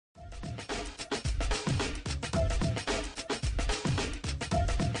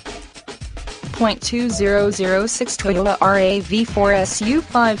2006 Toyota RAV4 SU5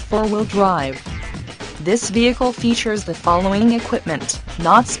 4-wheel drive. This vehicle features the following equipment,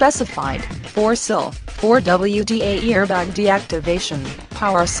 not specified: 4-sill, 4WD airbag deactivation,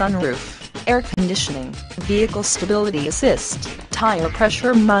 power sunroof, air conditioning, vehicle stability assist, tire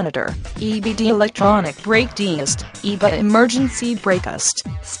pressure monitor, EBD electronic brake assist, EBA emergency brake assist,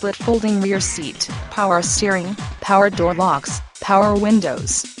 split folding rear seat, power steering, power door locks, power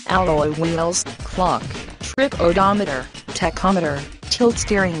windows, alloy wheels, clock, trip odometer, tachometer, tilt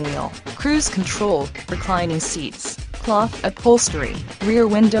steering wheel, cruise control, reclining seats, cloth upholstery, rear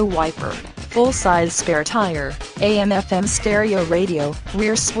window wiper, full-size spare tire, AM/FM stereo radio,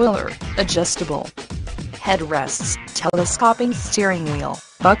 rear spoiler, adjustable headrests, telescoping steering wheel,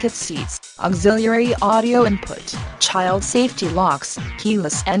 bucket seats, auxiliary audio input, child safety locks,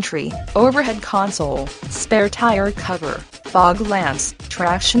 keyless entry, overhead console, spare tire cover, fog lamps,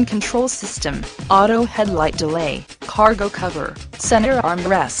 traction control system, auto headlight delay, cargo cover, center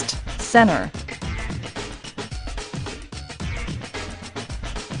armrest, center